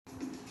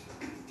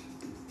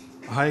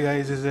Hi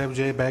guys, this is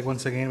FJ back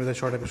once again with a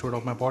short episode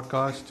of my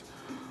podcast.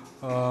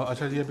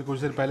 अच्छा जी, अभी कुछ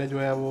देर पहले जो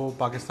है वो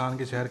पाकिस्तान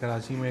के शहर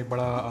कराची में एक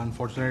बड़ा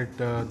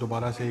अनफॉर्चुनेट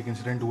दोबारा से एक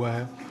इंसिडेंट हुआ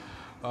है।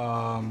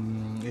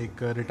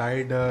 एक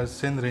रिटायर्ड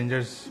सिंध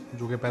रेंजर्स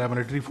जो कि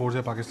पैरामिलिट्री फोर्स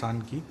है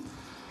पाकिस्तान की,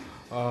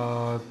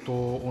 तो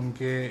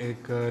उनके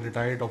एक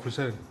रिटायर्ड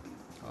ऑफिसर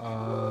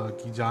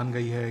की जान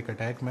गई है एक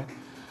अटैक में।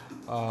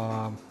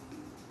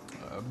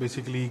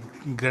 बेसिकली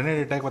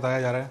ग्रेनेड अटैक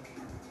बताया जा रहा है,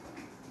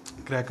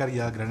 क्रैकर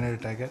या ग्रेनेड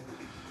अटैक है।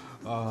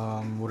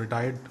 वो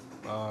रिटायर्ड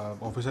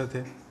ऑफिसर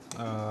थे,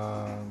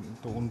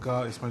 तो उनका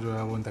इसमें जो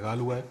है वो इंतकाल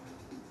हुआ है।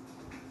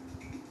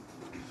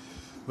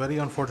 Very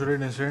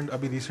unfortunate incident.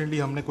 अभी रिसेंटली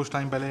हमने कुछ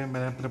टाइम पहले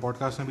मैंने अपने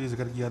पॉडकास्ट में भी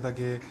जिक्र किया था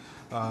कि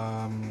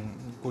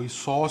कोई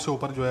 100 से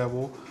ऊपर जो है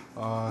वो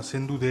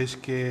सिंधु देश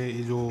के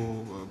ये जो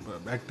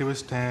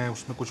एक्टिविस्ट हैं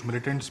उसमें कुछ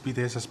मिलिटेंट्स भी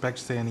थे,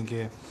 सस्पेक्ट्स थे, यानी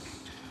कि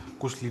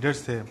कुछ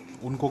लीडर्स थे,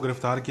 उनको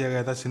गिरफ़्तार किया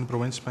गया था सिंध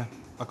प्रोविंस में,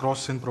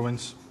 अक्रॉस सिंध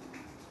प्रोविंस।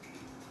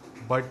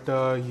 बट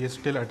ये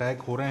स्टिल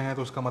अटैक हो रहे हैं,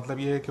 तो उसका मतलब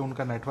ये है कि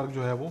उनका नेटवर्क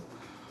जो है वो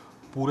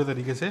पूरे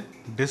तरीके से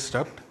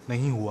डिस्टर्ब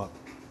नहीं हुआ।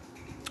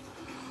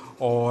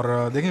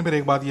 और देखें, फिर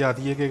एक बात ये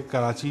आती है कि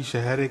कराची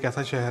शहर एक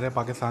ऐसा शहर है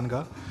पाकिस्तान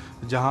का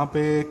जहाँ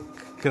पे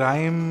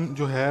क्राइम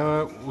जो है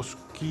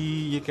उसकी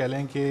ये कह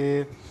लें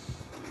कि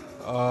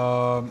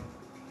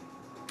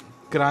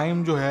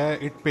क्राइम जो है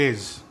इट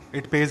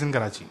पेज इन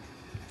कराची,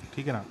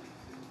 ठीक है ना।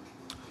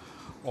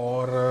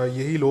 और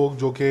यही लोग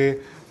जो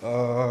कि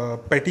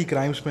पेटी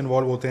क्राइम्स में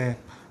इन्वॉल्व होते हैं,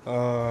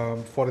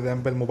 फॉर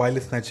एग्ज़ाम्पल मोबाइल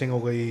स्नैचिंग हो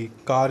गई,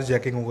 कार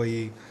जैकिंग हो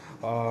गई,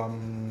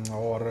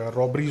 और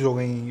रॉबरीज हो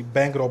गई,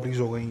 बैंक रॉबरीज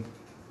हो गई,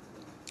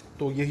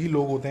 तो यही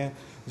लोग होते हैं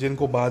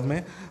जिनको बाद में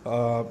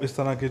इस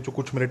तरह के जो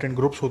कुछ मिलिटेंट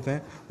ग्रुप्स होते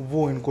हैं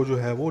वो इनको जो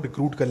है वो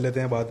रिक्रूट कर लेते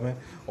हैं बाद में,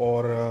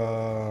 और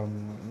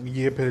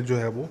ये फिर जो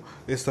है वो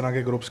इस तरह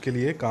के ग्रुप्स के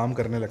लिए काम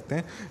करने लगते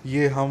हैं।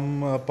 ये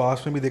हम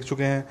पास में भी देख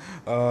चुके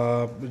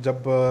हैं।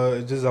 जब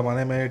जिस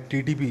ज़माने में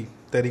टीटीपी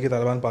तहरीक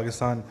तालिबान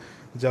पाकिस्तान,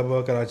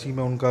 जब कराची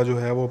में उनका जो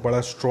है वो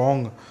बड़ा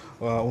स्ट्रॉन्ग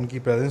उनकी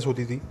प्रेजेंस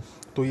होती थी,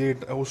 तो ये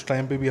उस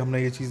टाइम पे भी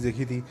हमने ये चीज़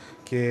देखी थी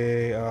कि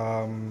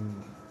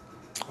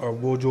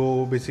वो जो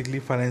बेसिकली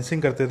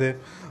फाइनेंसिंग करते थे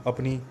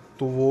अपनी,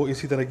 तो वो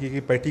इसी तरह की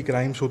पैटी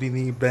क्राइम्स होती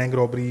थी, bank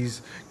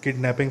robberies,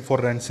 kidnapping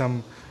for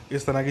ransom,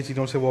 इस तरह की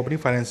चीज़ों से वो अपनी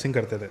फाइनेंसिंग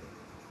करते थे।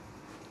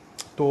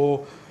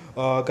 तो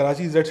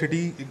Karachi is that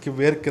city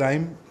where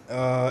crime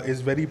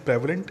is very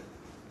prevalent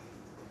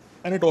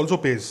and it also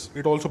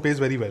pays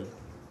very well.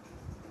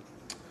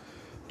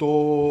 तो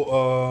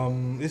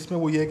इसमें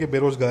वो ये है कि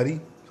बेरोज़गारी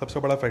सबसे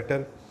बड़ा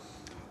फैक्टर,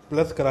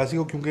 प्लस कराची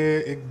को क्योंकि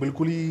एक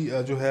बिल्कुल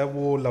ही जो है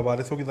वो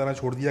लवारिसों की तरह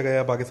छोड़ दिया गया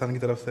है पाकिस्तान की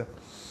तरफ से।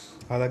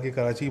 हालांकि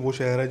कराची वो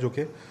शहर है जो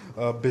कि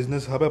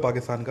बिज़नेस हब है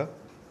पाकिस्तान का,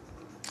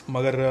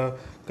 मगर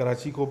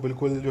कराची को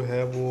बिल्कुल जो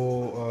है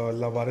वो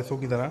लवारिसों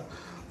की तरह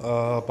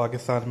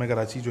पाकिस्तान में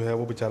कराची जो है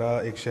वो बेचारा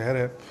एक शहर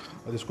है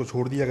जिसको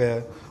छोड़ दिया गया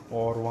है।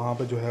 और वहाँ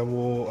पे जो है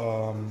वो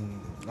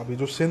अभी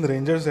जो सिंध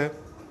रेंजर्स है,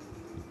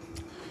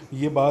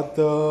 ये बात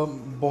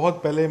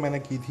बहुत पहले मैंने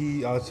की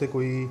थी, आज से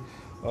कोई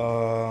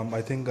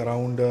I think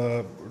around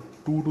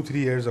 2 to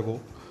 3 years ago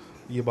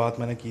ये बात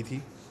मैंने की थी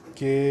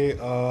कि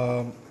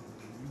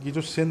ये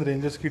जो सिंध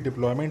रेंजर्स की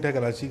डिप्लॉयमेंट है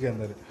कराची के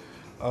अंदर,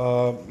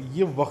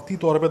 ये वक्ती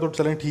तौर पे तो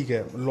चलें ठीक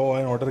है, लॉ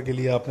एंड ऑर्डर के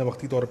लिए आपने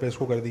वक्ती तौर पे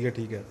इसको कर दिया,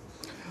 ठीक है।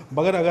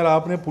 मगर अगर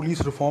आपने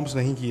पुलिस रिफॉर्म्स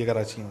नहीं किए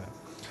कराची में,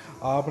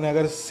 आपने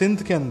अगर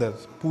सिंध के अंदर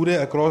पूरे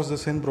अक्रॉस द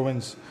सिंध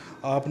प्रोविंस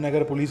आपने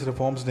अगर पुलिस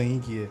रिफॉर्म्स नहीं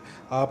किए,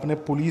 आपने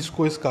पुलिस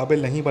को इस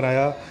काबिल नहीं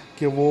बनाया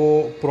कि वो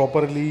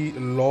प्रॉपरली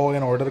लॉ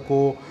एंड ऑर्डर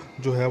को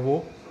जो है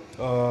वो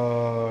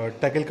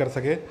टैकल कर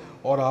सके,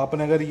 और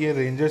आपने अगर ये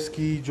रेंजर्स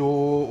की जो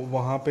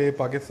वहाँ पे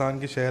पाकिस्तान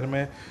के शहर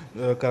में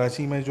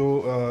कराची में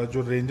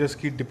जो रेंजर्स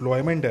की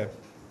डिप्लॉयमेंट है,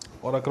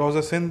 और अक्रॉस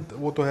द सिंध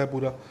वो तो है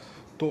पूरा,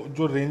 तो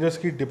जो रेंजर्स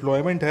की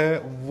डिप्लॉयमेंट है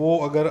वो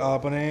अगर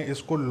आपने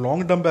इसको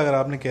लॉन्ग टर्म पे अगर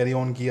आपने कैरी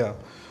ऑन किया,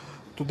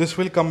 तो this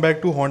will come back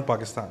to haunt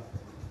Pakistan,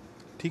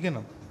 ठीक है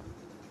ना।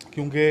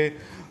 क्योंकि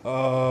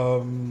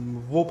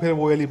वो फिर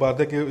वो वाली बात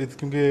है कि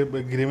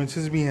क्योंकि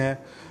ग्रीवेंसेस भी हैं।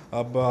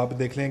 अब आप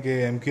देख लें कि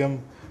एमक्यूएम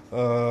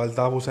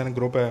अल्ताफ़ हुसैन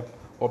ग्रुप है,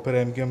 और फिर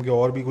एमक्यूएम के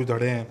और भी कुछ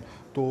धड़े हैं,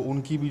 तो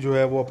उनकी भी जो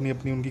है वो अपनी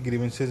अपनी उनकी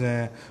ग्रीवेंसेस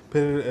हैं।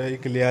 फिर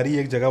एक लियारी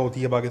एक जगह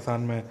होती है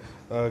पाकिस्तान में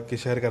के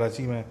शहर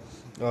कराची में,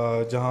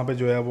 जहाँ पे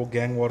जो है वो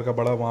गैंग वॉर का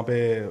बड़ा वहाँ पे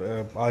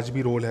आज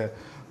भी रोल है।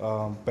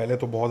 पहले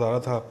तो बहुत ज़्यादा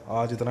था,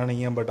 आज इतना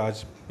नहीं है, बट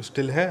आज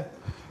स्टिल है।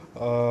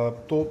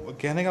 तो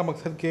कहने का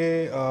मकसद कि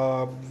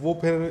वो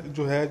फिर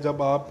जो है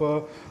जब आप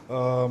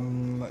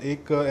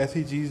एक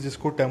ऐसी चीज़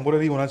जिसको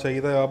टेम्पोररी होना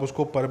चाहिए था आप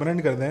उसको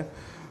परमानेंट कर दें,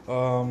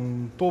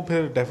 तो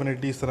फिर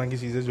डेफिनेटली इस तरह की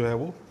चीज़ें जो है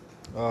वो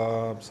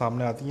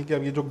सामने आती हैं कि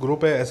अब ये जो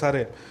ग्रुप है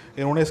एसआरए,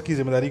 इन्होंने इसकी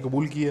ज़िम्मेदारी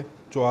कबूल की है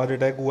जो आज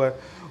अटैक हुआ है,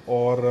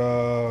 और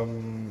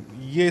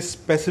ये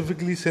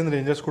स्पेसिफिकली सिंध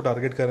रेंजर्स को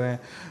टारगेट कर रहे हैं।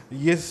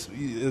 ये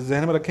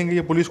जहन में रखेंगे,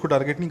 ये पुलिस को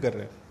टारगेट नहीं कर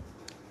रहे,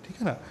 ठीक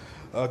है ना।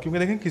 क्योंकि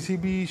देखें, किसी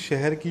भी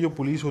शहर की जो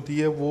पुलिस होती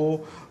है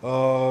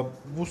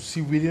वो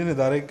सिविलियन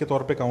इदारे के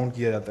तौर पे काउंट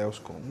किया जाता है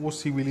उसको, वो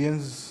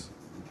सिविलियंस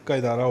का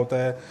इदारा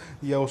होता है,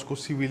 या उसको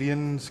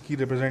सिविलियंस की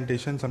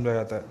रिप्रेजेंटेशन समझा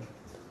जाता है।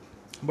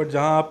 बट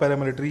जहाँ आप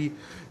पैरामिलिट्री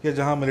या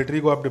जहाँ मिलिट्री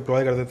को आप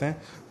डिप्लॉय कर देते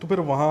हैं, तो फिर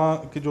वहाँ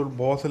के जो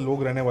बहुत से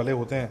लोग रहने वाले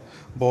होते हैं,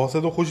 बहुत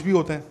से तो खुश भी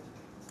होते हैं,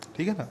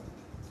 ठीक है ना।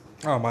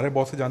 हाँ, हमारे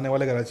बहुत से जानने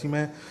वाले कराची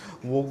में,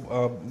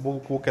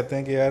 वो कहते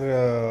हैं कि यार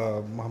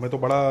हमें तो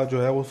बड़ा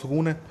जो है वो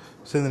सुकून है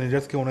सिंध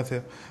रेंजर्स के होने से।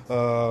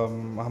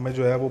 हमें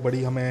जो है वो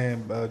बड़ी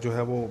हमें जो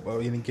है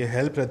वो यानी कि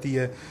हेल्प रहती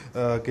है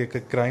कि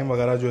क्राइम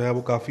वगैरह जो है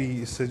वो काफ़ी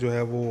इससे जो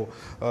है वो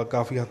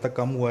काफ़ी हद तक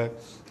कम हुआ है।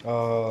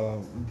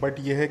 बट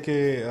ये है कि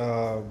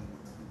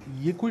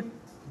ये कोई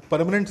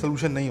परमानेंट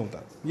सोल्यूशन नहीं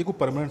होता, ये कोई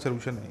परमानेंट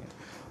सोल्यूशन नहीं है।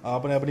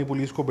 आपने अपनी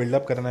पुलिस को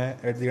बिल्डअप करना है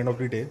at the end of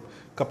the day.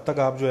 कब तक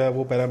आप जो है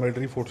वो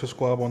पैरामिलिट्री फोर्सेस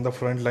को आप ऑन द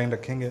फ्रंट लाइन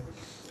रखेंगे?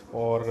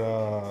 और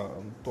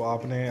तो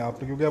आपने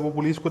आपने क्योंकि वो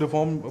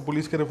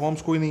पुलिस के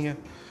रिफॉर्म्स कोई नहीं है।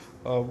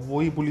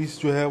 वही पुलिस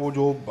जो है वो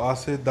जो आज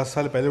से 10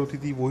 साल पहले होती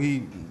थी, वही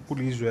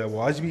पुलिस जो है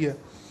वो आज भी है।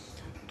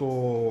 तो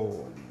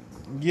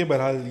ये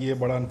बहरहाल ये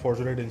बड़ा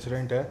अनफॉर्चुनेट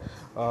इंसिडेंट है।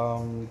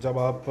 जब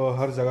आप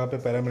हर जगह पे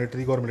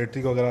पैरामिलिट्री को और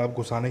मिलिट्री को अगर आप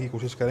घुसाने की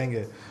कोशिश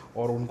करेंगे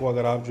और उनको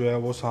अगर आप जो है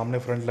वो सामने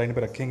फ्रंट लाइन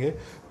पे रखेंगे,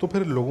 तो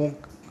फिर लोगों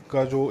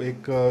का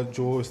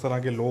जो इस तरह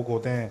के लोग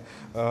होते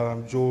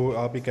हैं जो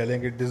आप ये कह लें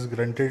कि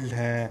डिसग्रंटेड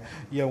हैं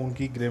या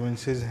उनकी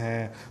ग्रेवेंसेस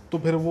हैं, तो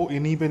फिर वो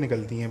इन्हीं पे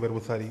निकलती हैं। फिर वो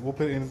सारी वो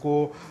फिर इनको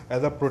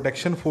एज अ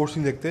प्रोटेक्शन फोर्स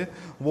नहीं देखते,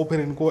 वो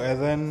फिर इनको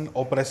एज एन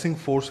ऑपरेसिंग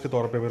फोर्स के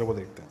तौर पे फिर वो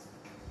देखते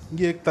हैं।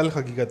 ये एक तल्ख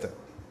हकीकत है।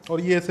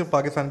 और ये सिर्फ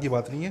पाकिस्तान की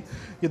बात नहीं है,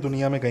 ये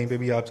दुनिया में कहीं पे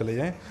भी आप चले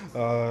जाएं,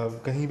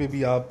 कहीं पे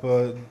भी आप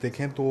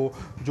देखें तो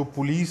जो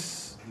पुलिस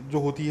जो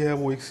होती है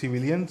वो एक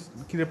सिविलियन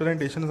की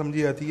रिप्रेजेंटेशन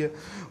समझी जाती है।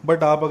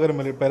 बट आप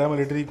अगर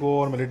पैरामिलिट्री को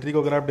और मिलिट्री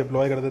को अगर आप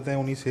डिप्लॉय कर देते हैं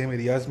उन्हीं सेम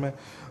एरियाज़ में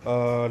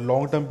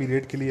लॉन्ग टर्म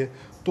पीरियड के लिए,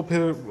 तो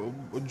फिर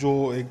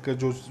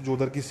जो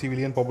उधर की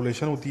सिविलियन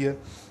पॉपुलेशन होती है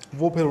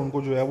वो फिर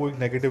उनको जो है वो एक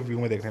नेगेटिव व्यू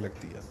में देखने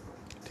लगती है,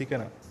 ठीक है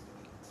ना।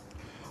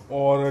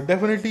 और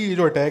डेफिनेटली ये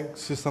जो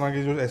अटैक्स इस तरह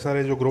के जो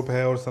SRA जो ग्रुप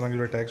है और इस तरह के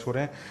जो अटैक्स हो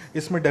रहे हैं,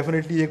 इसमें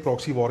डेफिनेटली एक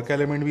प्रॉक्सी वॉर का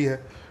एलिमेंट भी है,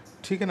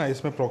 ठीक है ना।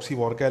 इसमें प्रॉक्सी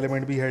वॉर का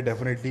एलिमेंट भी है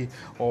डेफिनेटली।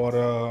 और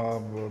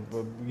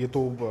ये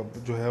तो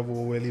जो है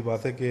वो वाली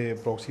बात है कि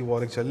प्रॉक्सी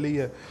वॉर एक चल रही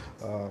है,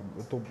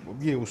 तो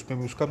ये उसमें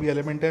भी उसका भी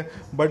एलिमेंट है।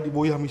 बट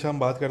वही हमेशा हम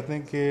बात करते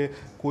हैं कि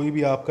कोई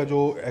भी आपका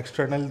जो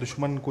एक्सटर्नल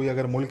दुश्मन कोई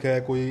अगर मुल्क है,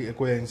 कोई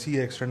एजेंसी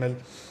है एक्सटर्नल,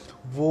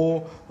 वो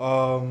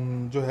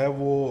जो है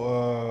वो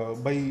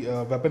भाई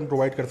वेपन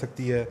प्रोवाइड कर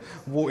सकती है,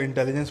 वो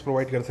इंटेलिजेंस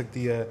प्रोवाइड कर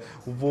सकती है,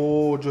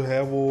 वो जो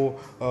है वो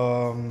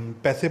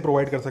पैसे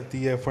प्रोवाइड कर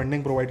सकती है,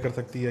 फंडिंग प्रोवाइड कर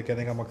सकती है,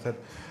 कहने का मकसद।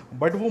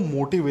 बट वो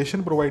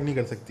मोटिवेशन प्रोवाइड नहीं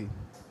कर सकती,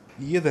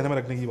 ये ध्यान में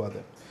रखने की बात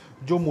है।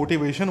 जो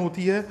मोटिवेशन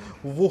होती है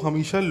वो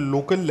हमेशा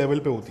लोकल लेवल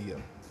पे होती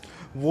है।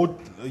 वो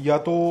या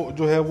तो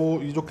जो है वो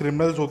ये जो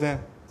क्रिमिनल्स होते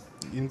हैं,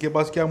 इनके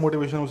पास क्या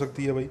मोटिवेशन हो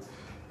सकती है भाई?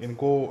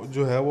 इनको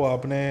जो है वो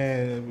आपने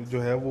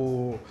जो है वो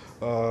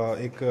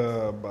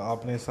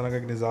आपने इस तरह का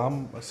एक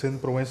निज़ाम सिंध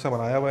प्रोविंस से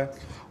बनाया हुआ है,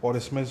 और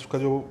इसमें इसका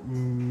जो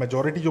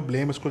मेजॉरिटी जो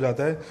ब्लेम इसको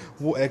जाता है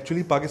वो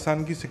एक्चुअली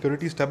पाकिस्तान की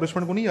सिक्योरिटी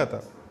इस्टेब्लिशमेंट को नहीं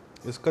जाता।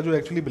 इसका जो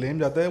एक्चुअली ब्लेम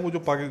जाता है वो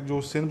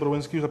जो सिंध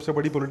प्रोविंस की सबसे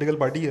बड़ी पॉलिटिकल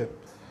पार्टी है,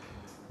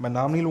 मैं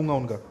नाम नहीं लूँगा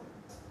उनका,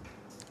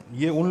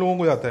 ये उन लोगों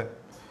को जाता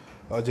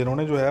है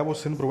जिन्होंने जो है वो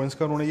सिंध प्रोविंस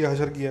का उन्होंने ये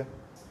हशर किया है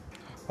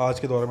आज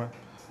के दौर में।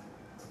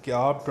 कि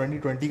आप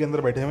 2020 के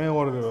अंदर बैठे हुए हैं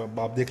और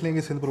आप देख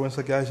लेंगे सिंध प्रोविंस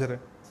का क्या हशर है,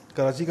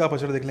 कराची का आप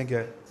हशर देख लें क्या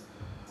है।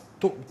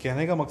 तो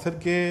कहने का मकसद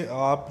कि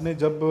आपने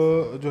जब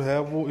जो है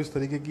वो इस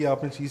तरीके की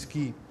आपने चीज़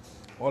की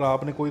और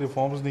आपने कोई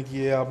रिफॉर्म्स नहीं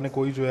किए, आपने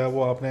कोई जो है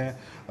वो आपने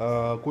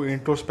कोई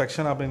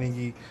इंट्रोस्पेक्शन आपने नहीं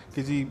की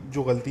कि जी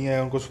जो गलतियाँ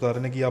हैं उनको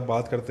सुधारने की आप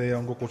बात करते हैं,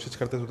 उनको कोशिश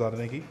करते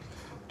सुधारने की,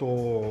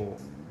 तो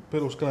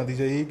फिर उसका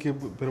नतीजा यही कि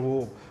फिर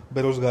वो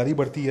बेरोज़गारी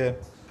बढ़ती है।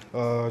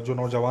 जो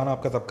नौजवान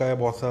आपका तबका है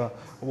बहुत सा,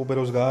 वो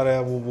बेरोज़गार है,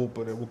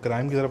 वो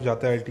क्राइम की तरफ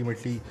जाता है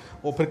अल्टीमेटली,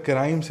 और फिर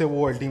क्राइम से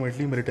वो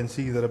अल्टीमेटली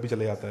मिलिटेंसी की तरफ भी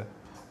चले जाता है।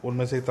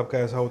 उनमें से एक तबका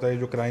ऐसा होता है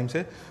जो क्राइम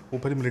से वो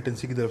फिर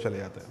मिलिटेंसी की तरफ चले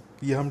जाता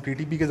है। ये हम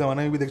TTP के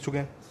ज़माने में भी देख चुके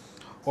हैं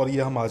और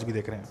ये हम आज भी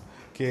देख रहे हैं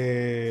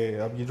कि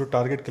अब ये जो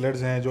टारगेट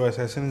किलर्स हैं, जो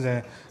असैसिन्स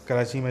हैं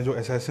कराची में, जो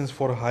असैसिन्स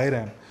फॉर हायर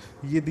हैं,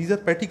 ये दीज आर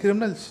पैटी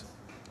क्रिमिनल्स,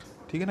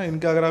 ठीक है ना।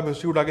 इनका अगर आप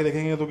हिस्ट्री उठा के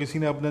देखेंगे तो किसी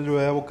ने अपना जो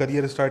है वो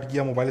करियर स्टार्ट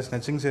किया मोबाइल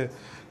स्नैचिंग से,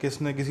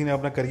 किसी ने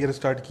अपना करियर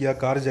स्टार्ट किया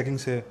कार जैकिंग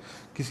से,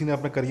 किसी ने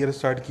अपना करियर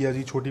स्टार्ट किया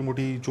जी छोटी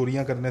मोटी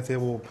चोरियां करने से।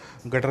 वो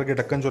गटर के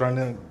ढक्कन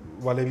चुराने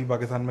वाले भी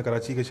पाकिस्तान में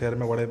कराची के शहर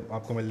में बड़े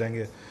आपको मिल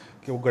जाएंगे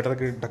कि वो गटर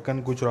के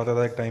ढक्कन कोई चुराता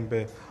था एक टाइम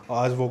पे,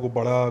 आज वो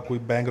बड़ा कोई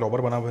बैंक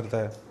रॉबर बना फिरता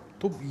है।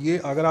 तो ये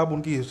अगर आप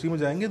उनकी हिस्ट्री में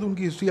जाएंगे तो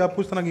उनकी हिस्ट्री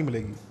आपको इस तरह की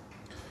मिलेगी,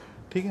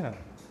 ठीक है ना।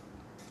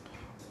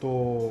 तो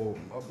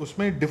अब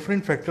उसमें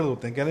डिफरेंट फैक्टर्स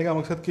होते हैं, कहने का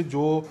मकसद कि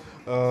जो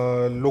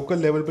लोकल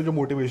लेवल पे जो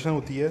मोटिवेशन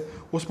होती है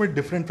उसमें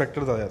डिफरेंट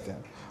फैक्टर्स आ जाते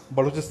हैं।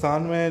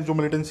 बलूचिस्तान में जो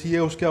मिलिटेंसी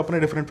है उसके अपने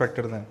डिफरेंट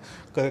फैक्टर्स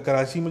हैं,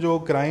 कराची में जो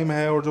क्राइम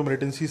है और जो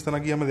मिलिटेंसी इस तरह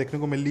की हमें देखने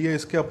को मिल रही है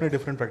इसके अपने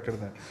डिफरेंट फैक्टर्स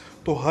हैं।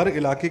 तो हर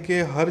इलाके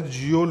के हर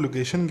जियो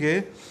लोकेशन के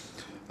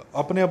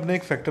अपने अपने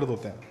एक फैक्टर्स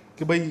होते हैं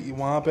कि भाई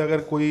वहाँ पे अगर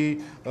कोई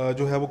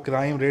जो है वो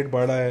क्राइम रेट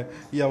बढ़ा है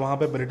या वहाँ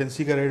पे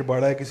मिलिटेंसी का रेट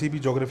बढ़ा है किसी भी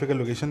जोग्राफिकल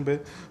लोकेशन पे,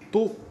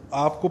 तो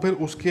आपको फिर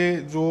उसके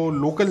जो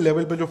लोकल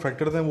लेवल पे जो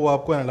फैक्टर्स हैं वो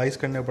आपको एनालाइज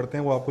करने पड़ते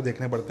हैं, वो आपको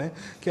देखने पड़ते हैं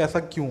कि ऐसा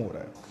क्यों हो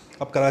रहा है।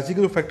 अब कराची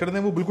के जो फैक्टर्स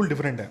हैं वो बिल्कुल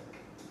डिफरेंट हैं।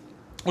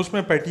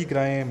 उसमें पैटी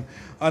क्राइम,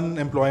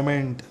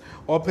 अनएम्प्लॉयमेंट,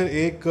 और फिर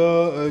एक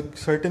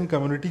सर्टेन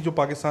कम्युनिटी जो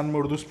पाकिस्तान में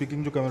उर्दू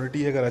स्पीकिंग जो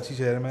कम्युनिटी है कराची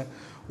शहर में,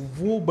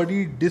 वो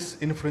बड़ी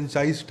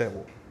डिसइनफ्रेंचाइज्ड है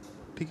वो,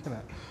 ठीक है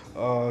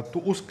ना। तो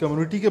उस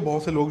कम्युनिटी के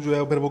बहुत से लोग जो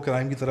है फिर वो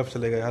क्राइम की तरफ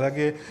चले गए।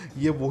 हालांकि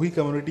ये वही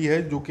कम्युनिटी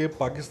है जो कि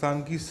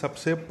पाकिस्तान की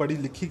सबसे पढ़ी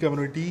लिखी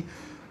कम्युनिटी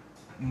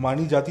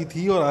मानी जाती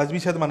थी और आज भी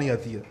शायद मानी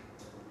जाती है,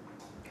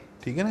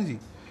 ठीक है ना जी।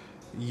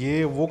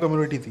 ये वो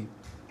कम्युनिटी थी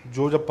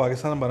जो जब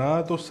पाकिस्तान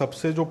बना तो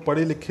सबसे जो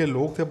पढ़े लिखे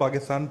लोग थे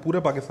पाकिस्तान, पूरे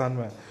पाकिस्तान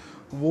में,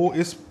 वो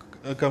इस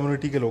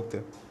कम्युनिटी के लोग थे।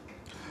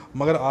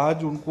 मगर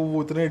आज उनको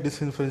वो इतने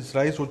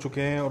डिसइंफ्रेंचाइज हो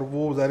चुके हैं, और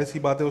वो ज़ाहिर सी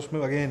बात है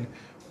उसमें अगेन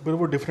फिर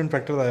वो डिफरेंट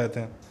फैक्टर्स आ जाते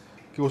हैं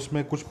कि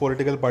उसमें कुछ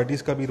पॉलिटिकल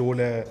पार्टीज़ का भी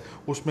रोल है,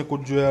 उसमें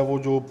कुछ जो है वो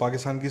जो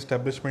पाकिस्तान की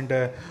इस्टेब्लिशमेंट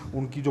है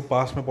उनकी जो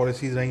पास में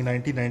पॉलिसीज़ रही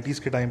 1990s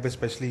के टाइम पे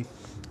स्पेशली,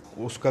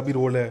 उसका भी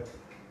रोल है,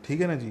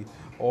 ठीक है ना जी।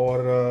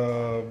 और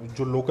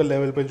जो लोकल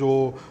लेवल पे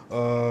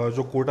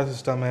जो कोटा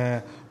सिस्टम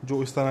है,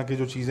 जो इस तरह की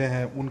जो चीज़ें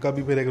हैं, उनका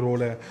भी फिर एक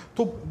रोल है।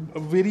 तो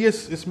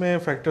वेरियस इसमें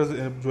फैक्टर्स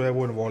जो है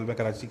वो इन्वॉल्व है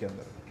कराची के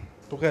अंदर।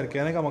 तो खैर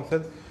कहने का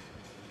मकसद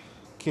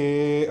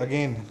कि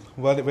अगेन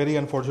वेरी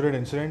अनफॉर्चुनेट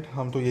इंसिडेंट,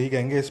 हम तो यही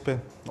कहेंगे इस पे,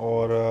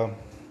 और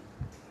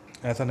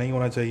ऐसा नहीं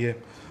होना चाहिए।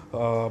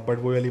 बट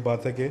वो वाली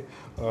बात है कि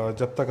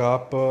जब तक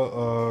आप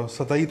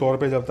सतही तौर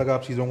पे जब तक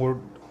आप चीज़ों को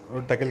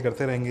टैकल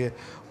करते रहेंगे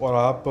और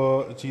आप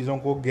चीज़ों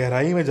को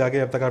गहराई में जाके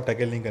जब तक आप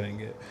टैकल नहीं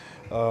करेंगे,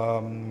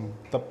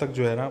 तब तक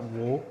जो है ना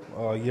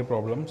वो ये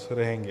प्रॉब्लम्स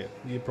रहेंगे,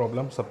 ये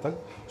प्रॉब्लम्स तब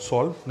तक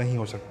सॉल्व नहीं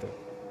हो सकते।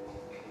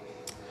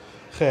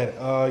 खैर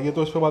ये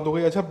तो इस पर बात हो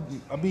गई। अच्छा,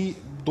 अभी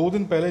 2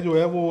 दिन पहले जो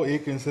है वो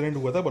एक इंसिडेंट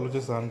हुआ था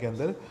बलूचिस्तान के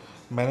अंदर।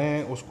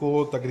 मैंने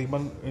उसको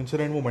तकरीबन,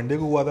 इंसिडेंट वो मंडे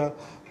को हुआ था,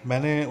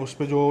 मैंने उस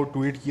पर जो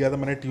ट्वीट किया था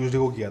मैंने ट्यूसडे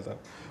को किया था।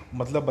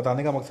 मतलब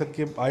बताने का मकसद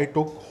कि आई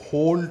टुक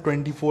होल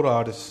 24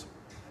 आवर्स,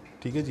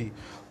 ठीक है जी,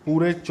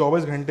 पूरे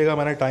 24 घंटे का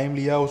मैंने टाइम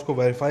लिया उसको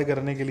वेरीफाई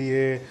करने के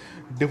लिए।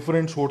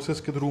 डिफरेंट सोर्सेज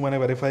के थ्रू मैंने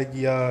वेरीफाई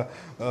किया,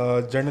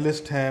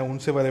 जर्नलिस्ट हैं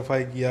उनसे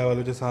वेरीफाई किया,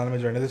 बलूचिस्तान में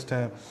जर्नलिस्ट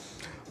हैं,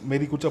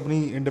 मेरी कुछ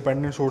अपनी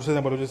इंडिपेंडेंट सोर्सेज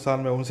हैं बलूचिस्तान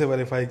में, उनसे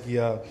वेरीफाई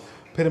किया।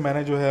 फिर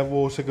मैंने जो है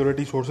वो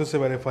सिक्योरिटी सोर्सेज से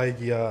वेरीफाई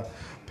किया।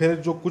 फिर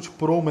जो कुछ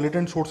प्रो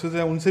मिलिटेंट सोर्सेज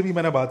हैं उनसे भी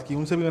मैंने बात की,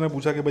 उनसे भी मैंने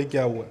पूछा कि भाई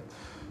क्या हुआ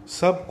है।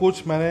 सब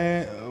कुछ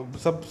मैंने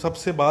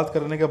सबसे बात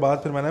करने के बाद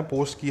फिर मैंने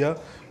पोस्ट किया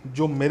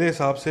जो मेरे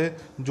हिसाब से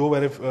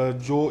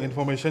जो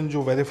इन्फॉर्मेशन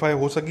जो वेरीफाई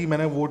हो सकी,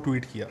 मैंने वो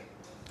ट्वीट किया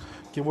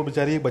कि वो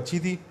बेचारी एक बच्ची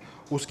थी,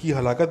 उसकी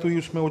हलाकत हुई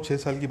उसमें, वो 6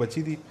 साल की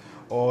बच्ची थी।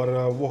 और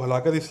वो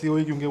हलाकत इसलिए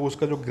हुई क्योंकि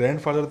उसका जो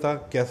ग्रैंडफादर था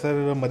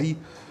कैसर मरी,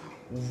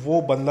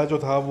 वो बंदा जो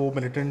था वो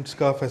मिलिटेंट्स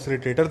का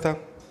फैसिलिटेटर था।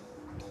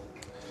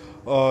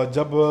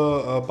 जब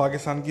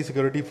पाकिस्तान की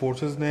सिक्योरिटी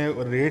फोर्सेस ने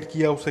रेड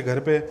किया उससे घर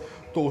पे,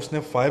 तो उसने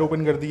फायर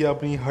ओपन कर दिया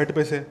अपनी हट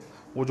पे से,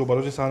 वो जो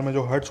बलूचिस्तान में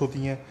जो हट्स होती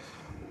हैं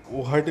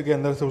वो हट के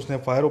अंदर से उसने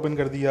फायर ओपन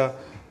कर दिया,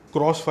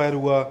 क्रॉस फायर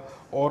हुआ,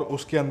 और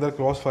उसके अंदर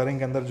क्रॉस फायरिंग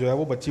के अंदर जो है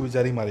वो बच्ची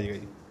बेचारी मारी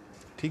गई,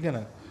 ठीक है ना।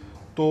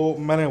 तो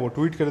मैंने वो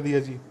ट्वीट कर दिया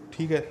जी,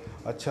 ठीक है।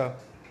 अच्छा,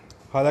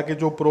 हालांकि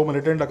जो प्रो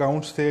मिलिटेंट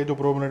अकाउंट्स थे, जो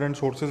प्रो मिलिटेंट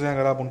सोर्सेज हैं,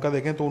 अगर आप उनका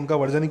देखें तो उनका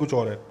वर्जन ही कुछ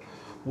और है,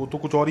 वो तो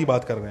कुछ और ही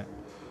बात कर रहे हैं।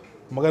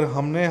 मगर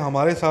हमने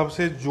हमारे हिसाब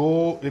से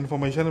जो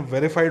इन्फॉर्मेशन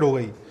वेरीफाइड हो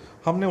गई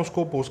हमने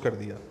उसको पोस्ट कर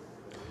दिया।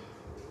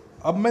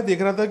 अब मैं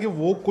देख रहा था कि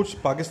वो कुछ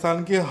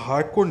पाकिस्तान के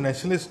हार्डकोर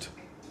नेशनलिस्ट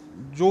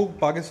जो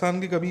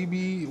पाकिस्तान के कभी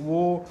भी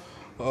वो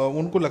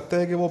उनको लगता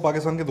है कि वो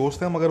पाकिस्तान के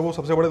दोस्त हैं, मगर वो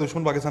सबसे बड़े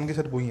दुश्मन पाकिस्तान के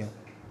सिर्फ वही हैं,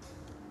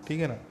 ठीक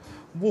है ना।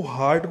 वो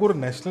हार्डकोर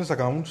नेशनलिस्ट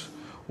अकाउंट्स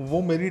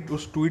वो मेरी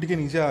उस ट्वीट के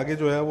नीचे आगे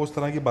जो है वो उस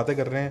तरह की बातें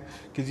कर रहे हैं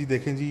कि जी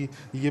देखें जी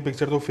ये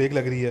पिक्चर तो फेक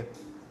लग रही है,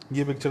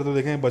 ये पिक्चर तो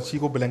देखें बच्ची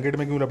को ब्लैंकेट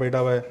में क्यों लपेटा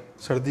हुआ है,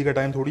 सर्दी का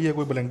टाइम थोड़ी है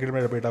कोई ब्लैंकेट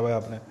में लपेटा हुआ है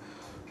आपने।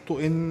 तो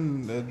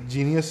इन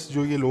जीनियस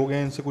जो ये लोग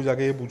हैं इनसे कुछ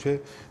जाके ये पूछे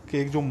कि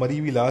एक जो मरी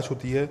हुई लाश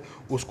होती है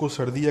उसको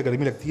सर्दी या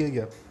गर्मी लगती है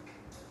क्या।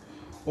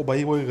 ओ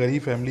भाई, वो एक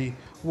गरीब फैमिली,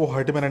 वो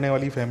हट में रहने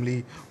वाली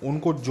फैमिली,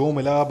 उनको जो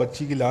मिला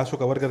बच्ची की लाश को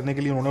कवर करने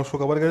के लिए उन्होंने उसको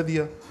कवर कर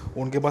दिया।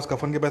 उनके पास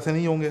कफन के पैसे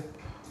नहीं होंगे,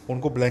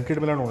 उनको ब्लैंकेट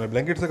मिला, उन्होंने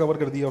ब्लैंकेट से कवर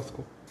कर दिया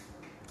उसको,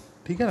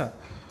 ठीक है ना।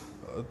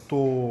 तो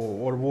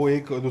और वो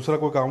एक दूसरा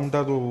कोई अकाउंट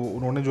था तो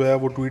उन्होंने जो है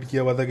वो ट्वीट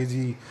किया हुआ था कि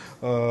जी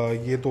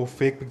ये तो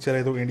फेक पिक्चर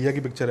है, तो इंडिया की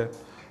पिक्चर है।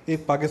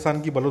 एक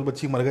पाकिस्तान की बलोच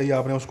बच्ची मर गई,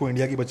 आपने उसको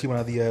इंडिया की बच्ची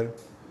बना दिया है।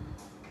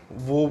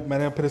 वो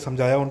मैंने फिर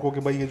समझाया उनको कि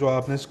भाई ये जो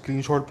आपने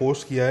स्क्रीनशॉट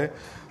पोस्ट किया है,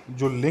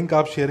 जो लिंक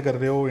आप शेयर कर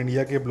रहे हो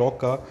इंडिया के ब्लॉग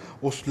का,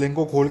 उस लिंक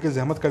को खोल के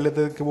जहमत कर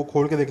लेते कि वो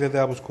खोल के देख लेते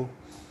आप उसको,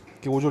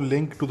 कि वो जो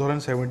लिंक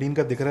 2017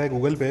 का दिख रहा है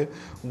गूगल पे,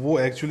 वो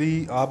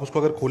एक्चुअली आप उसको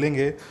अगर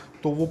खोलेंगे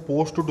तो वो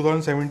पोस्ट तो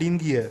 2017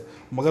 की है,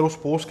 मगर उस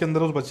पोस्ट के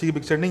अंदर उस बच्ची की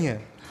पिक्चर नहीं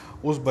है।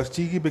 उस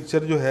बच्ची की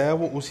पिक्चर जो है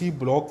वो उसी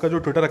ब्लॉग का जो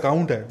ट्विटर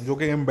अकाउंट है जो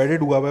कि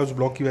एम्बेडेड हुआ हुआ है उस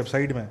ब्लॉग की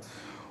वेबसाइट में,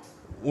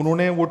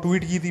 उन्होंने वो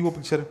ट्वीट की थी वो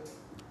पिक्चर।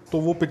 तो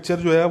वो पिक्चर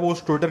जो है वो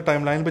उस ट्विटर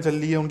टाइमलाइन पे चल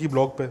रही है उनकी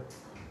ब्लॉग पे,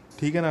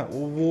 ठीक है ना।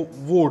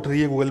 वो उठ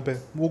रही है गूगल पे,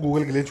 वो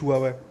गूगल ग्लिच हुआ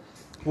हुआ है।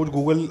 वो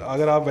गूगल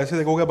अगर आप वैसे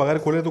देखोगे बगैर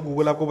खोले तो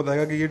गूगल आपको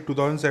बताएगा कि ये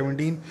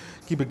 2017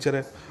 की पिक्चर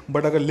है,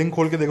 बट अगर लिंक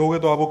खोल के देखोगे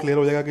तो आपको क्लियर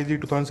हो जाएगा कि जी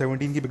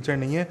 2017 की पिक्चर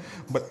नहीं है,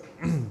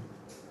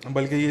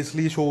 बल्कि ये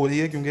इसलिए शो हो रही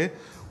है क्योंकि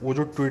वो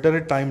जो ट्विटर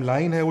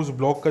टाइमलाइन है, उस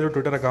ब्लॉग का जो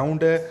ट्विटर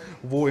अकाउंट है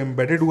वो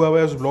एम्बेडेड हुआ हुआ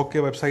है उस ब्लॉग के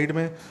वेबसाइट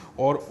में,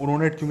 और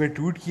उन्होंने क्योंकि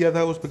ट्वीट किया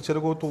था उस पिक्चर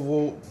को, तो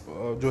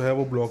वो जो है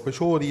वो ब्लॉग पे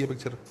शो हो रही है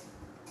पिक्चर,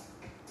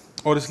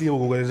 और इसलिए वो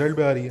गूगल रिजल्ट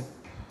पे आ रही है।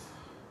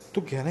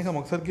 तो कहने का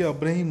मकसद कि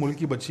अपने ही मुल्क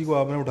की बच्ची को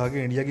आपने उठा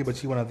के इंडिया की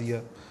बच्ची बना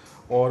दिया,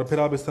 और फिर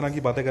आप इस तरह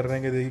की बातें कर रहे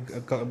हैं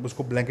कि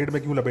उसको ब्लैंकेट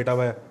में क्यों लपेटा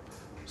हुआ है,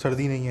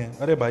 सर्दी नहीं है।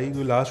 अरे भाई,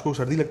 लाश को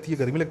सर्दी लगती है,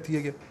 गर्मी लगती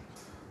है क्या?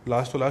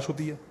 लाश तो लाश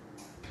होती है।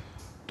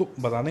 तो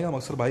बताने का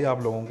मकसद भाई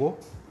आप लोगों को,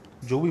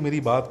 जो भी मेरी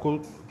बात को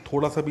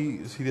थोड़ा सा भी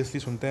सीरियसली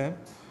सुनते हैं,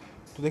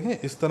 तो देखें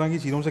इस तरह की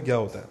चीज़ों से क्या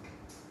होता है।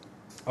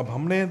 अब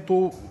हमने तो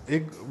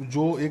एक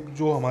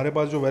जो हमारे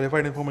पास जो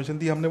वेरीफाइड इन्फॉर्मेशन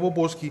थी, हमने वो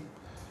पोस्ट की।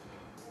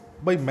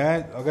 भाई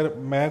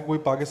मैं कोई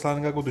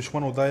पाकिस्तान का कोई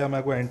दुश्मन होता या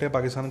मैं कोई एंटी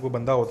पाकिस्तान कोई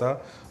बंदा होता,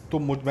 तो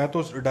मैं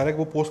तो डायरेक्ट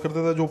वो पोस्ट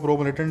करता था जो प्रो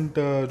मिलिटेंट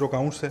जो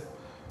अकाउंट्स थे,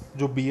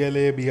 जो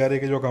BLA BRA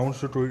के जो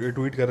अकाउंट्स जो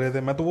ट्वीट कर रहे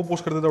थे, मैं तो वो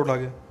पोस्ट करता था उठा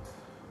के।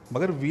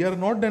 मगर we are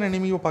not an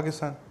enemy of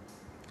Pakistan,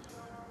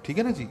 ठीक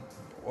है ना जी।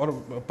 और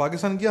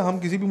पाकिस्तान क्या, हम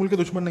किसी भी मुल्क के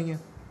दुश्मन नहीं हैं,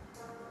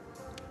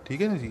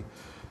 ठीक है ना जी।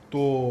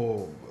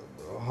 तो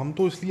हम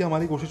तो इसलिए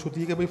हमारी कोशिश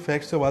होती है कि भाई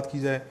फैक्ट से बात की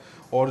जाए,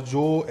 और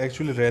जो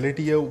एक्चुअली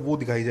रियलिटी है वो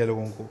दिखाई जाए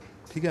लोगों को,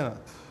 ठीक है ना।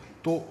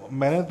 तो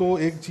मैंने तो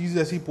एक चीज़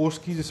ऐसी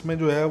पोस्ट की जिसमें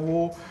जो है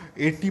वो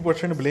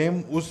 80% ब्लेम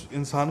उस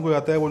इंसान को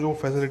जाता है, वो जो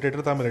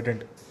फैसिलिटेटर था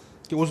मिलिटेंट,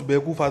 कि उस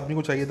बेवकूफ़ आदमी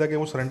को चाहिए था कि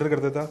वो सरेंडर कर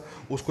देता।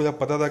 उसको जब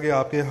पता था कि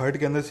आपके हर्ट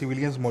के अंदर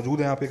सिविलियंस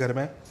मौजूद हैं आपके घर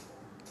में,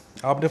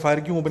 आपने फायर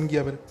क्यों ओपन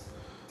किया? फिर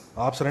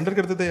आप सरेंडर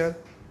कर देते यार।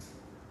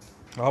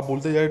 आप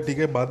बोलते यार ठीक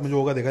है, बाद में जो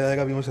होगा देखा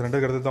जाएगा, अभी मैं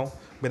सरेंडर कर देता हूँ,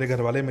 मेरे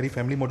घर वाले मेरी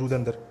फैमिली मौजूद है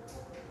अंदर।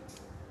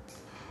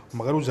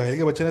 मगर उस जाहिल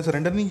के बच्चे ने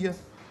सरेंडर नहीं किया,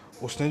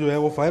 उसने जो है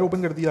वो फायर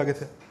ओपन कर दिया आगे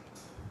से।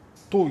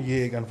 तो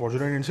ये एक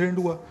अनफॉर्चुनेट इंसिडेंट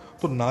हुआ।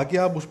 तो ना कि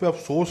आप उस पर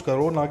अफसोस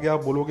करो, ना कि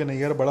आप बोलो कि नहीं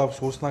यार बड़ा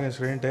अफसोसनाक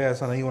इंसिडेंट है,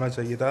 ऐसा नहीं होना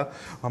चाहिए था,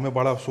 हमें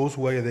बड़ा अफसोस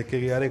हुआ ये देख के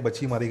कि यार एक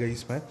बच्ची मारी गई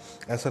इसमें,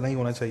 ऐसा नहीं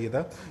होना चाहिए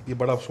था, ये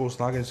बड़ा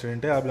अफसोसनाक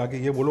इंसिडेंट है। आप जाके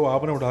ये बोलो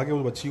आपने उठा के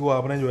उस बच्ची को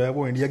आपने जो है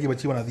वो इंडिया की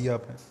बच्ची बना दिया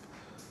आपने।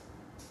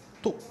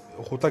 तो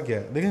होता क्या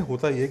है, देखें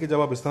होता ये है कि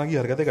जब आप इस तरह की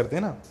हरकतें करते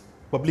हैं ना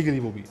पब्लिकली,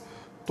 वो भी,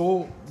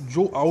 तो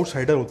जो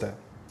आउटसाइडर होता है,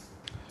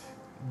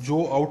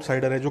 जो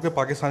आउटसाइडर है जो कि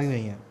पाकिस्तानी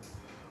नहीं है,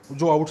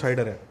 जो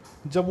आउटसाइडर है,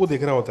 जब वो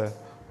देख रहा होता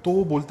है तो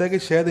वो बोलता है कि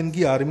शायद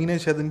इनकी आर्मी ने,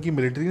 शायद इनकी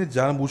मिलिट्री ने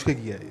जानबूझ के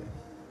किया है ये,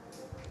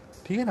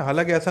 ठीक है ना।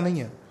 हालांकि ऐसा नहीं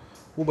है,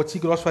 वो बच्ची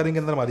क्रॉस फायरिंग के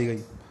अंदर मारी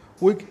गई,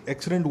 वो एक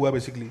एक्सीडेंट हुआ है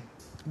बेसिकली,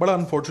 बड़ा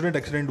अनफॉर्चुनेट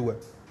एक्सीडेंट हुआ है,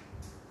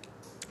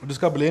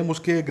 जिसका ब्लेम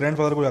उसके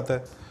ग्रैंडफादर को जाता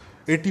है।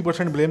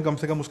 80% ब्लेम कम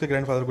से कम उसके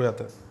ग्रैंडफादर को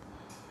जाता है।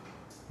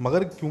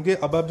 मगर क्योंकि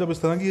अब आप जब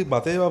इस तरह की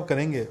बातें जब आप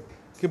करेंगे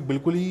कि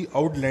बिल्कुल ही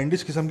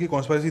आउटलैंडिश किस्म की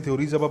कॉन्स्पायरेसी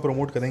थ्योरीज जब आप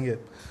प्रमोट करेंगे,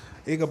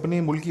 एक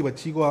अपने मुल्क की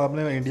बच्ची को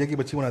आपने इंडिया की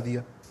बच्ची बना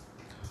दिया,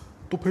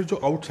 तो फिर जो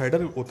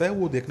आउटसाइडर होता है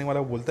वो देखने वाला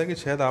वो बोलता है कि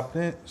शायद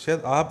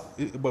आप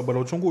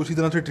बलोचों को उसी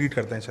तरह से ट्रीट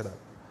करते हैं शायद आप,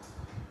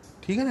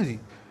 ठीक है ना जी।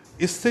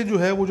 इससे जो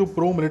है वो जो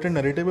प्रो मिलिटेंट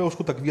नैरेटिव है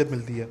उसको तकवीत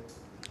मिलती है,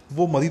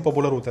 वो मज़ीद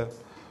पॉपुलर होता है।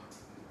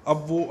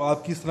 अब वो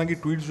आपकी इस तरह की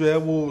ट्वीट्स जो है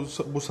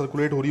वो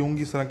सर्कुलेट हो रही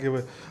होंगी इस तरह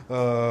के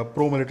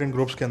प्रो मिलिटेंट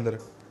ग्रुप्स के अंदर,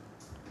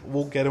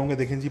 वो कह रहे होंगे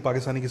देखें जी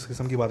पाकिस्तानी किस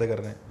किस्म की बातें कर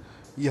रहे हैं,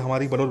 ये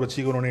हमारी बलोच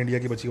बच्ची को उन्होंने इंडिया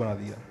की बच्ची बना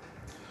दिया।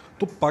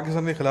 तो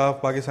पाकिस्तान के ख़िलाफ़,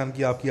 पाकिस्तान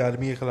की आपकी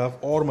आर्मी के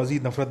ख़िलाफ़ और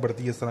मज़ीद नफरत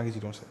बढ़ती है इस तरह की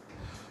चीज़ों से।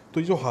 तो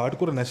ये जो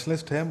हार्डकोर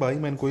नेशनलिस्ट हैं भाई,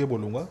 मैं इनको ये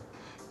बोलूँगा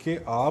कि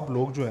आप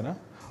लोग जो है ना,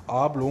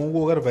 आप लोगों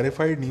को अगर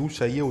वेरीफाइड न्यूज़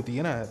चाहिए होती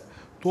है ना यार,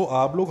 तो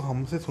आप लोग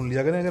हमसे सुन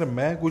लिया करें। अगर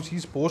मैं कोई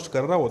चीज़ पोस्ट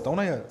कर रहा होता हूँ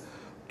ना यार,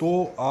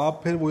 तो आप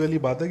फिर वो वाली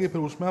बात है कि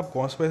फिर उसमें आप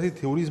कॉन्स्पिरेसी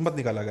थ्योरीज मत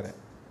निकाला करें,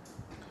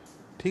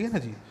 ठीक है ना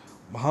जी।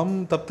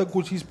 हम तब तक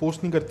कोई चीज़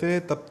पोस्ट नहीं करते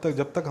तब तक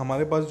जब तक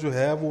हमारे पास जो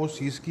है वो उस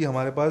चीज़ की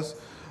हमारे पास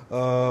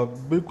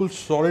बिल्कुल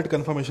सॉलिड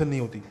कंफर्मेशन नहीं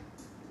होती।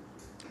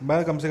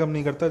 मैं कम से कम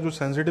नहीं करता, जो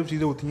सेंसिटिव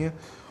चीज़ें होती हैं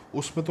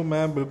उसमें तो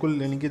मैं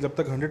बिल्कुल, यानी कि जब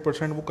तक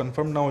 100% वो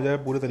कंफर्म ना हो जाए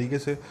पूरे तरीके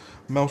से,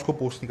 मैं उसको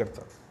पोस्ट नहीं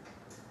करता।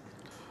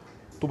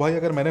 तो भाई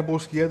अगर मैंने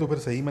पोस्ट किया है तो फिर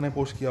सही मैंने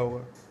पोस्ट किया होगा,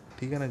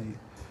 ठीक है ना जी।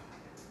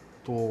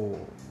 तो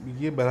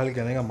ये बहरहाल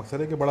कहने का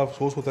मकसद है कि बड़ा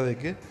अफसोस होता है देख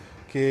के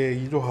कि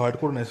ये जो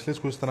हार्डकोर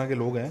नेशनलिस्ट कुछ तरह के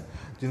लोग हैं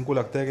जिनको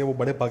लगता है कि वो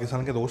बड़े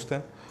पाकिस्तान के दोस्त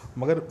हैं,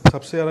 मगर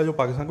सबसे ज़्यादा जो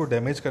पाकिस्तान को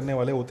डैमेज करने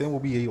वाले होते हैं वो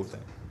भी यही होते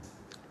हैं,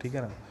 ठीक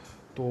है ना।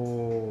 तो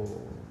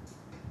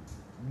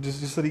जिस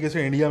जिस तरीके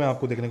से इंडिया में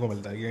आपको देखने को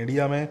मिलता है कि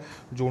इंडिया में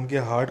जो उनके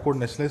हार्डकोर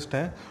नेशनलिस्ट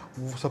हैं,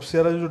 वो सबसे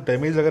ज़्यादा जो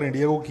डैमेज अगर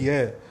इंडिया को किया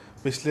है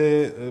पिछले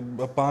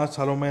 5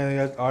 सालों में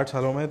या 8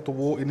 सालों में, तो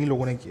वो इन्हीं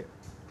लोगों ने किया,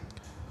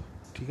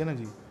 ठीक है ना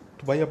जी।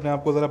 तो भाई अपने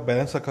आप को ज़रा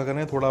बैलेंस रखा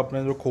करें, थोड़ा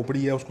अपने जो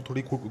खोपड़ी है उसको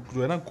थोड़ी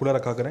जो है ना खुला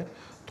रखा करें,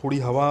 थोड़ी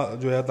हवा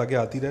जो है ताकि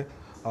आती रहे,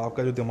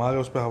 आपका जो दिमाग है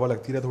उस पर हवा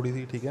लगती रहे थोड़ी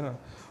सी, ठीक है ना।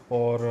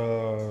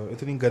 और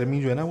इतनी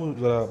गर्मी जो है ना वो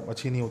ज़रा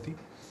अच्छी नहीं होती,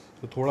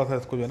 तो थोड़ा सा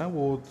इसको जो है ना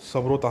वो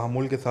सब्र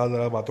तहम्मुल के साथ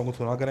ज़रा बातों को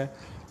सुना करें,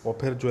 और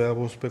फिर जो है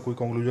वो उस पर कोई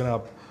कंक्लूजन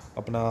आप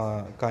अपना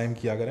कायम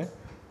किया करें।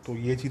 तो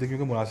ये चीज़ें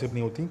क्योंकि मुनासिब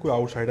नहीं होती, कोई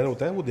आउटसाइडर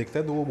होता है वो देखता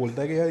है तो वो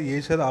बोलता है कि यार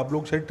ये शायद आप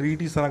लोग शायद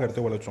ट्रीट इस तरह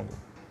करते हो बच्चों को,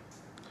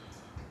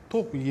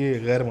 तो ये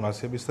गैर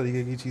मुनासिब, इस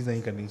तरीके की चीज़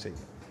नहीं करनी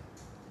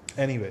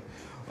चाहिए। एनीवे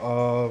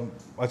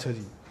अच्छा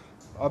जी,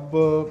 अब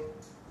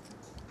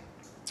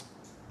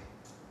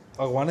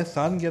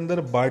अफ़गानिस्तान के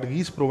अंदर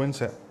बाडगीस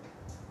प्रोविंस है,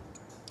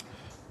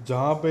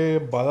 जहाँ पे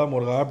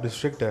बालामुर्गाब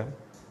डिस्ट्रिक्ट है,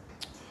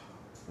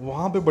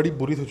 वहाँ पे बड़ी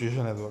बुरी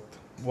सिचुएशन है इस वक्त।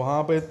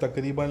 वहाँ पे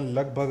तकरीबन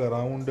लगभग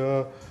अराउंड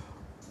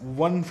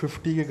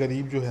 150 के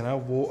करीब जो है ना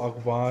वो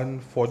अफगान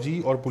फ़ौजी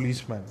और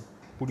पुलिसमैन,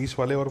 पुलिस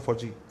वाले और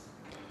फ़ौजी,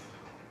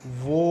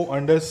 वो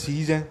अंडर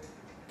सीज हैं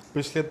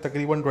पिछले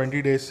तकरीबन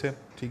 20 डेज से।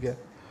 ठीक है।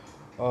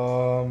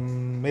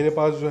 मेरे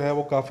पास जो है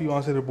वो काफ़ी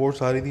वहाँ से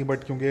रिपोर्ट्स आ रही थी,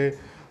 बट क्योंकि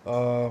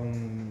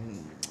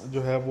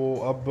जो है वो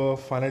अब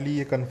फाइनली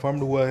ये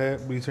कंफर्म्ड हुआ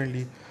है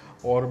रिसेंटली,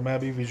 और मैं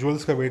अभी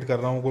विजुअल्स का वेट कर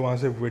रहा हूँ, कोई वहाँ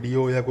से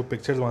वीडियो या कोई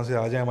पिक्चर्स वहाँ से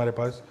आ जाए हमारे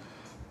पास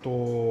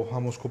तो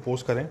हम उसको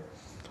पोस्ट करें।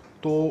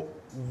 तो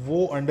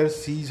वो अंडर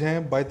सीज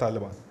हैं बाय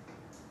तालिबान,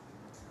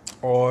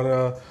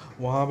 और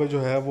वहाँ पे जो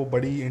है वो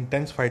बड़ी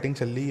इंटेंस फाइटिंग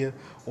चल रही है।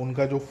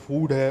 उनका जो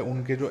फूड है,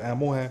 उनके जो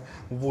एमो है,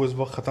 वो इस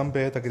वक्त ख़त्म पे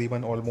है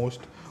तकरीबन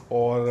ऑलमोस्ट।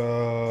 और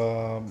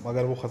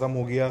अगर वो ख़त्म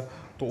हो गया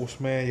तो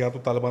उसमें या तो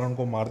तालिबान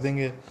उनको मार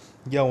देंगे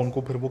या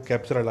उनको फिर वो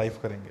कैप्चर अलाइव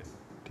करेंगे।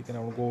 ठीक है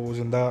ना, उनको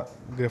ज़िंदा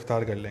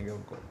गिरफ़्तार कर लेंगे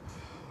उनको।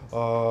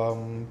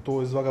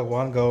 तो इस वक्त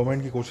अफगान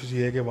गवर्नमेंट की कोशिश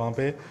ये है कि वहाँ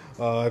पे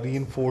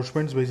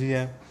रीइंफोर्समेंट्स भेजी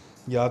जाएँ,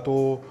 या तो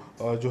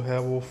जो है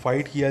वो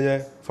फ़ाइट किया जाए,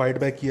 फ़ाइट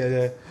बैक किया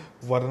जाए,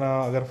 वरना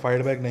अगर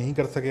फाइट बैक नहीं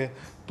कर सके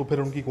तो फिर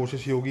उनकी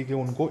कोशिश ये होगी कि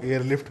उनको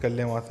एयरलिफ्ट कर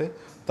लें वहाँ से,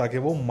 ताकि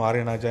वो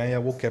मारे ना जाएं या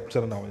वो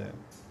कैप्चर ना हो जाएं।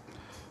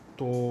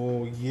 तो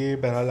ये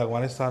बहरहाल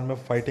अफ़गानिस्तान में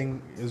फ़ाइटिंग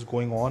इज़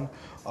गोइंग ऑन।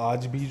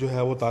 आज भी जो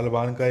है वो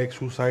तालिबान का एक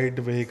सुसाइड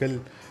व्हीकल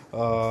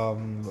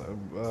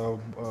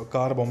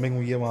कार बॉम्बिंग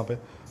हुई है वहाँ पे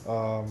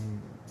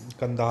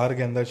कंधार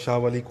के अंदर, शाह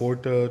वाली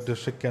कोट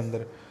डिस्ट्रिक्ट के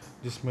अंदर,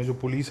 जिसमें जो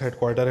पुलिस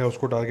हेडक्वार्टर है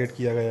उसको टारगेट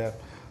किया गया है।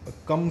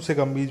 कम से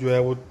कम भी जो है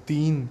वो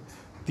तीन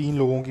तीन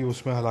लोगों की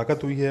उसमें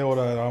हलाकत हुई है, और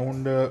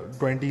अराउंड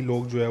 20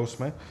 लोग जो है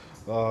उसमें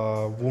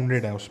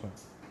वुंडेड हैं उसमें।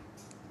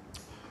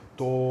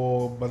 तो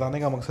बताने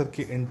का मकसद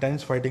कि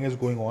intense fighting is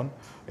going on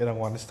in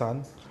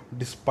Afghanistan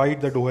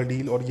despite the Doha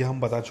deal. और ये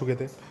हम बता चुके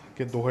थे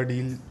कि दोहा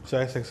डील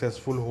चाहे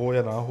सक्सेसफुल हो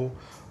या ना हो,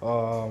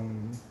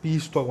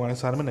 पीस तो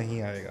अफगानिस्तान में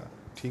नहीं आएगा।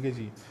 ठीक है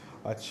जी।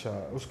 अच्छा,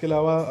 उसके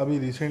अलावा अभी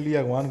रिसेंटली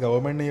अफगान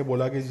गवर्नमेंट ने ये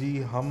बोला कि जी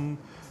हम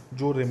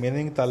जो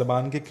रिमेनिंग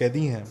तालिबान के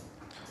कैदी हैं,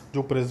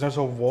 जो प्रिजनर्स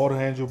ऑफ वॉर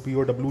हैं, जो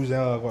POWs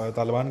हैं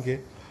तालिबान के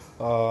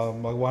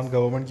अफगान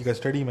गवर्नमेंट की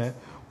कस्टडी में,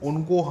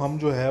 उनको हम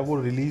जो है वो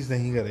रिलीज़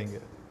नहीं करेंगे।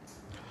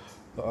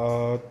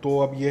 तो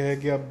अब ये है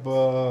कि अब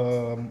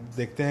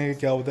देखते हैं कि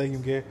क्या होता है,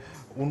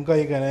 क्योंकि उनका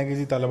ये कहना है कि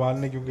जी तालिबान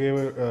ने क्योंकि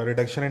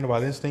रिडक्शन इन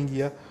वायलेंस नहीं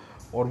किया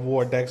और वो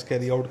अटैक्स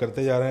कैरी आउट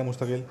करते जा रहे हैं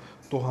मुस्तकिल,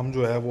 तो हम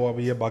जो है वो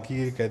अभी ये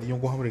बाकी कैदियों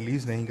को हम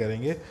रिलीज़ नहीं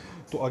करेंगे।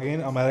 तो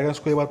अगेन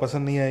अमेरिकन को ये बात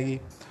पसंद नहीं आएगी।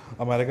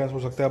 अमेरिकन हो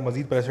सकता है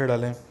मज़ीद प्रेशर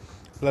डालें।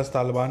 प्लस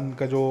तालिबान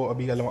का जो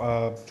अभी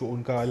जो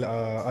उनका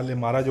अल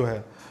इमारा जो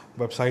है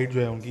वेबसाइट जो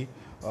है उनकी,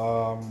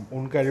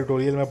 उनका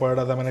एडिटोरियल मैं पढ़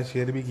रहा था, मैंने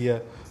शेयर भी किया,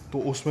 तो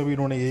उसमें भी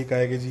इन्होंने यही कहा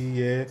है कि जी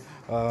ये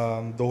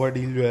दोहा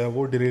डील जो है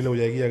वो डिरेल हो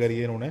जाएगी अगर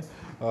ये इन्होंने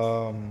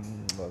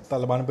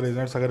तालिबान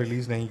प्रेजिडेंट्स अगर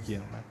रिलीज़ नहीं किए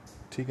उन्होंने।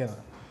 ठीक है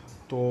ना।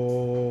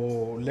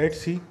 तो लेट्स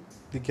सी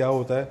कि क्या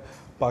होता है।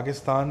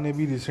 पाकिस्तान ने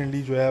भी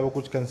रिसेंटली जो है वो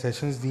कुछ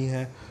कंसेशंस दी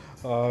हैं,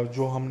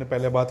 जो हमने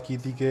पहले बात की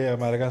थी कि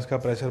अमेरिकन का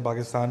प्रेशर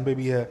पाकिस्तान पे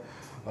भी है।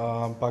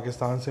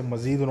 पाकिस्तान से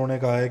मज़ीद उन्होंने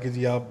कहा है कि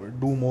जी आप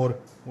डू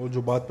मोर, वो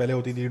जो बात पहले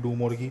होती थी डू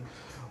मोर की,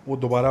 वो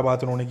दोबारा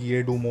बात उन्होंने की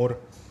है डू मोर।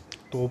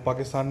 तो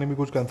पाकिस्तान ने भी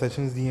कुछ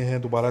कंसेशंस दिए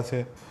हैं दोबारा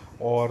से।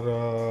 और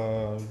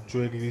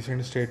जो एक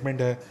रिसेंट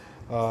स्टेटमेंट है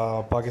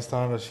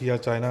पाकिस्तान, रशिया,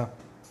 चाइना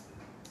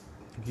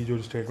की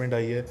जो स्टेटमेंट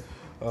आई है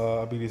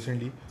अभी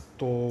रिसेंटली,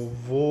 तो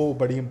वो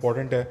बड़ी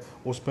इम्पोर्टेंट है।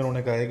 उसमें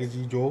उन्होंने कहा है कि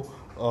जी जो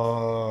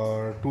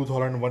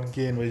 2001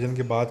 के इन्वेजन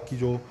के बाद की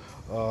जो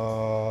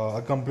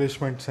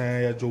अकम्पलिशमेंट्स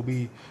हैं या जो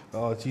भी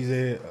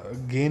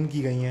चीज़ें गेन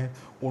की गई हैं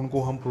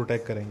उनको हम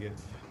प्रोटेक्ट करेंगे।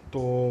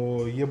 तो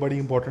ये बड़ी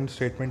इम्पोर्टेंट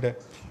स्टेटमेंट है।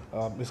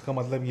 इसका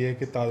मतलब ये है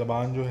कि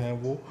तालिबान जो हैं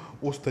वो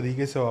उस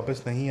तरीके से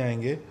वापस नहीं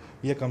आएंगे,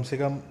 या कम से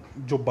कम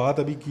जो बात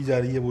अभी की जा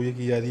रही है वो ये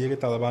की जा रही है कि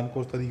तालिबान को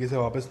उस तरीके से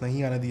वापस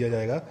नहीं आने दिया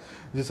जाएगा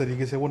जिस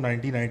तरीके से वो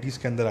 1990s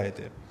के अंदर आए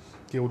थे,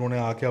 कि उन्होंने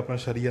आके अपना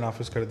शरिया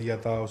नाफिज कर दिया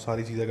था और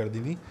सारी चीज़ें कर दी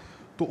थी।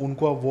 तो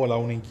उनको अब वो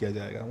अलाउ नहीं किया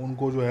जाएगा।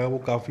 उनको जो है वो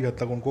काफ़ी हद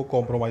तक उनको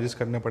कॉम्प्रोमाइज़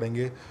करने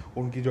पड़ेंगे,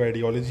 उनकी जो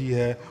आइडियोलॉजी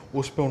है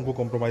उस पर उनको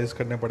कॉम्प्रोमाइज़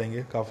करने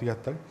पड़ेंगे काफ़ी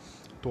हद तक।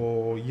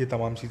 तो ये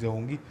तमाम चीज़ें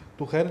होंगी।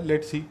 तो खैर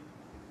लेट्स सी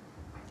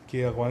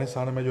कि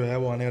अफ़गानिस्तान में जो है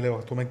वो आने वाले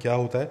वक्तों में क्या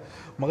होता है,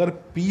 मगर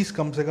पीस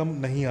कम से कम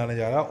नहीं आने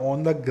जा रहा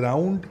ऑन द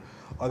ग्राउंड।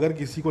 अगर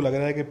किसी को लग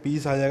रहा है कि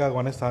पीस आ जाएगा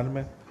अफ़गानिस्तान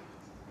में,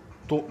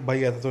 तो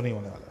भाई ऐसा तो नहीं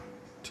होने वाला।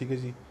 ठीक है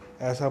जी,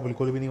 ऐसा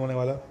बिल्कुल भी नहीं होने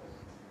वाला।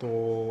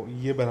 तो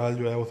ये बहरहाल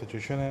जो है वो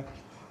सिचुएशन है।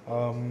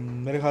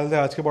 मेरे ख्याल से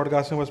आज के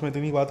पॉडकास्ट में बस मैं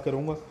इतनी बात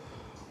करूँगा,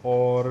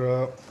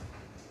 और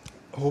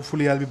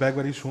hopefully I will be back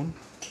very soon.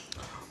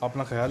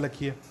 अपना ख्याल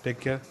रखिए, टेक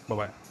केयर, बाय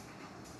बाय।